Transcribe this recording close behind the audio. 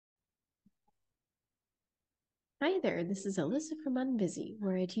Hi there, this is Alyssa from Unbusy,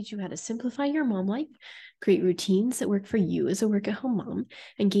 where I teach you how to simplify your mom life, create routines that work for you as a work at home mom,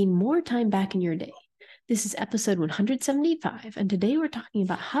 and gain more time back in your day. This is episode 175, and today we're talking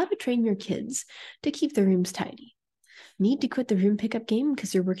about how to train your kids to keep their rooms tidy. Need to quit the room pickup game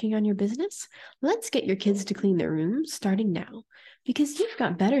because you're working on your business? Let's get your kids to clean their rooms starting now, because you've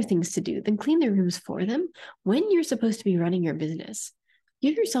got better things to do than clean their rooms for them when you're supposed to be running your business.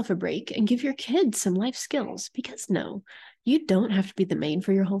 Give yourself a break and give your kids some life skills because no, you don't have to be the maid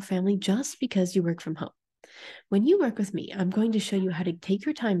for your whole family just because you work from home. When you work with me, I'm going to show you how to take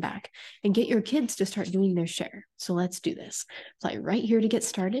your time back and get your kids to start doing their share. So let's do this. Apply right here to get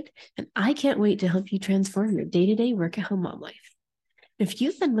started, and I can't wait to help you transform your day-to-day work at home mom life. If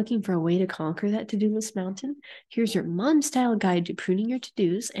you've been looking for a way to conquer that to-do list mountain, here's your mom-style guide to pruning your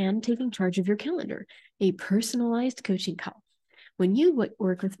to-dos and taking charge of your calendar, a personalized coaching call. When you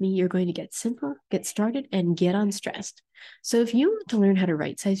work with me, you're going to get simple, get started, and get unstressed. So if you want to learn how to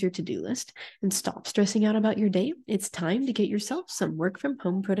right-size your to-do list and stop stressing out about your day, it's time to get yourself some work from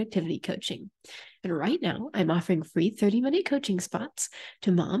home productivity coaching. And right now, I'm offering free 30-minute coaching spots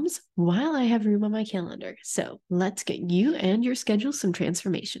to moms while I have room on my calendar. So let's get you and your schedule some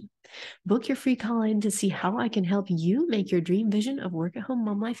transformation. Book your free call in to see how I can help you make your dream vision of work at home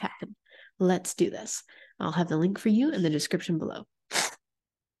mom life happen. Let's do this. I'll have the link for you in the description below.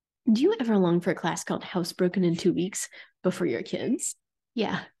 Do you ever long for a class called Housebroken in 2 weeks before your kids?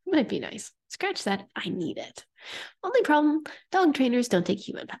 Yeah, it might be nice. Scratch that, I need it. Only problem, dog trainers don't take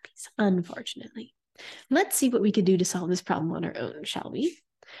human puppies, unfortunately. Let's see what we could do to solve this problem on our own, shall we?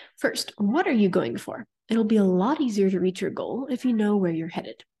 First, what are you going for? It'll be a lot easier to reach your goal if you know where you're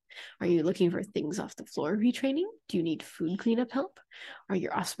headed. Are you looking for things off the floor retraining? Do you need food cleanup help? Are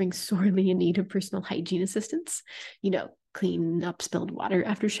your offspring sorely in need of personal hygiene assistance? Clean up spilled water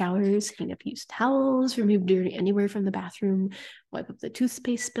after showers, hang up used towels, remove dirty anywhere from the bathroom, wipe up the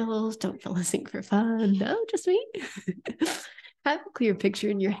toothpaste spills, don't fill the sink for fun. No, just me. Have a clear picture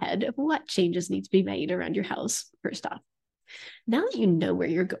in your head of what changes need to be made around your house, first off. Now that you know where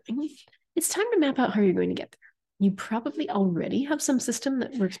you're going, it's time to map out how you're going to get there. You probably already have some system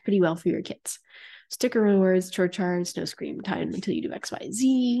that works pretty well for your kids. Sticker rewards, chore charts, no screen time until you do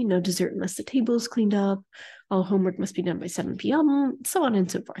XYZ, no dessert unless the table is cleaned up, all homework must be done by 7 p.m., so on and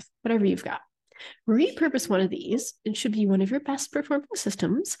so forth, whatever you've got. Repurpose one of these. It should be one of your best performing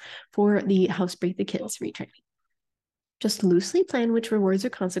systems for the House Break the Kids retraining. Just loosely plan which rewards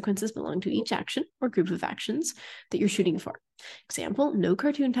or consequences belong to each action or group of actions that you're shooting for. Example, no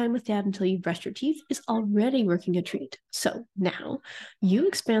cartoon time with dad until you've brushed your teeth is already working a treat. So now you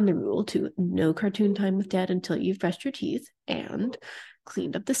expand the rule to no cartoon time with dad until you've brushed your teeth and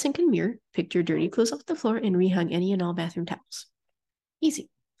cleaned up the sink and mirror, picked your dirty clothes off the floor, and rehung any and all bathroom towels. Easy.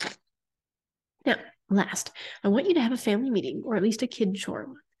 Now, last, I want you to have a family meeting or at least a kid chore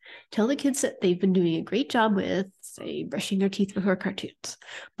one. Tell the kids that they've been doing a great job with, say, brushing their teeth before cartoons,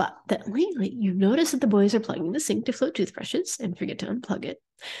 but that lately you've noticed that the boys are plugging the sink to float toothbrushes and forget to unplug it.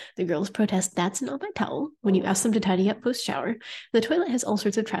 The girls protest that's not my towel when you ask them to tidy up post-shower. The toilet has all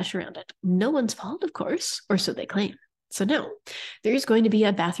sorts of trash around it. No one's fault, of course, or so they claim. So no, there's going to be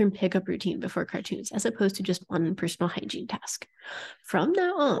a bathroom pickup routine before cartoons as opposed to just one personal hygiene task. From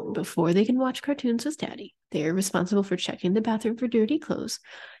now on, before they can watch cartoons with daddy, they are responsible for checking the bathroom for dirty clothes,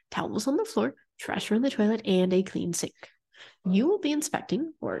 towels on the floor, trash around the toilet, and a clean sink. You will be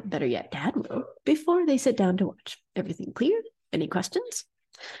inspecting, or better yet, dad will, before they sit down to watch. Everything clear? Any questions?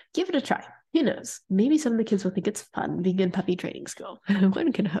 Give it a try. Who knows? Maybe some of the kids will think it's fun being in puppy training school.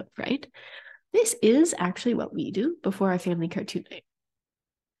 One can hope, right? This is actually what we do before our family cartoon night.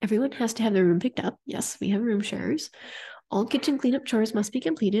 Everyone has to have their room picked up. Yes, we have room sharers. All kitchen cleanup chores must be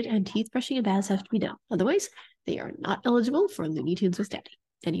completed, and teeth brushing and baths have to be done. Otherwise, they are not eligible for Looney Tunes with Daddy.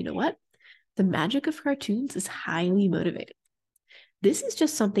 And you know what? The magic of cartoons is highly motivating. This is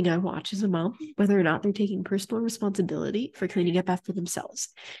just something I watch as a mom, whether or not they're taking personal responsibility for cleaning up after themselves.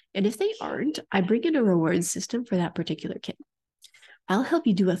 And if they aren't, I bring in a reward system for that particular kid. I'll help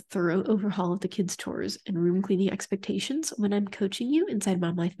you do a thorough overhaul of the kids' chores and room cleaning expectations when I'm coaching you inside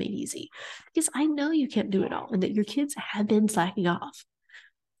Mom Life Made Easy, because I know you can't do it all and that your kids have been slacking off.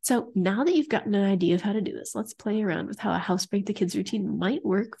 So now that you've gotten an idea of how to do this, let's play around with how a House Break the Kids routine might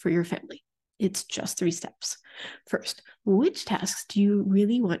work for your family. It's just 3 steps. First, which tasks do you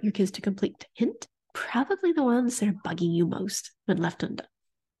really want your kids to complete? Hint, probably the ones that are bugging you most when left undone.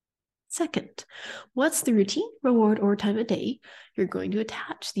 Second, what's the routine, reward, or time of day you're going to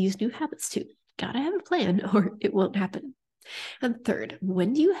attach these new habits to? Gotta have a plan or it won't happen. And third,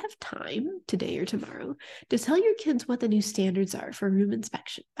 when do you have time, today or tomorrow, to tell your kids what the new standards are for room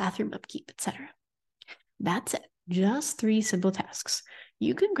inspection, bathroom upkeep, etc.? That's it. Just 3 simple tasks.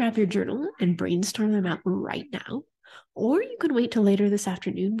 You can grab your journal and brainstorm them out right now, or you can wait till later this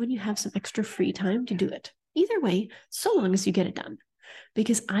afternoon when you have some extra free time to do it. Either way, so long as you get it done.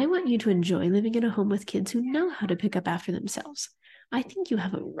 Because I want you to enjoy living in a home with kids who know how to pick up after themselves. I think you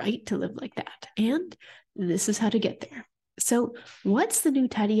have a right to live like that, and this is how to get there. So, what's the new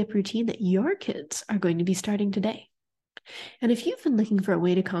tidy up routine that your kids are going to be starting today? And if you've been looking for a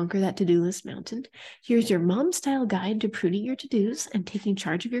way to conquer that to-do list mountain, here's your mom-style guide to pruning your to-dos and taking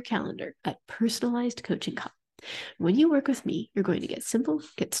charge of your calendar at Personalized Coaching Call. When you work with me, you're going to get simple,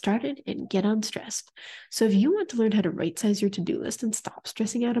 get started, and get unstressed. So if you want to learn how to right-size your to-do list and stop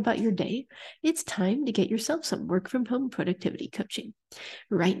stressing out about your day, it's time to get yourself some work-from-home productivity coaching.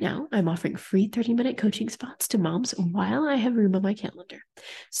 Right now, I'm offering free 30-minute coaching spots to moms while I have room on my calendar.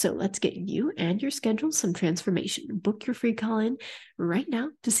 So let's get you and your schedule some transformation. Book your free call-in right now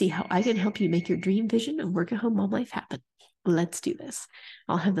to see how I can help you make your dream vision of work-at-home mom life happen. Let's do this.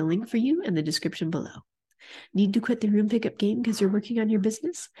 I'll have the link for you in the description below. Need to quit the room pickup game because you're working on your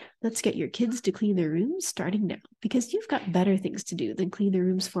business? Let's get your kids to clean their rooms starting now, because you've got better things to do than clean their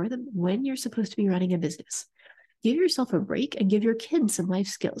rooms for them when you're supposed to be running a business. Give yourself a break and give your kids some life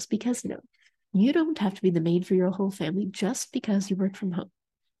skills, because no, you don't have to be the maid for your whole family just because you work from home.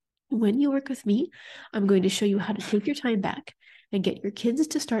 When you work with me, I'm going to show you how to take your time back and get your kids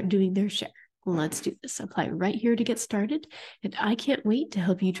to start doing their share. Let's do this. Apply right here to get started, and I can't wait to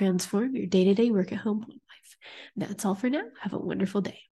help you transform your day-to-day work-at-home home life. That's all for now. Have a wonderful day.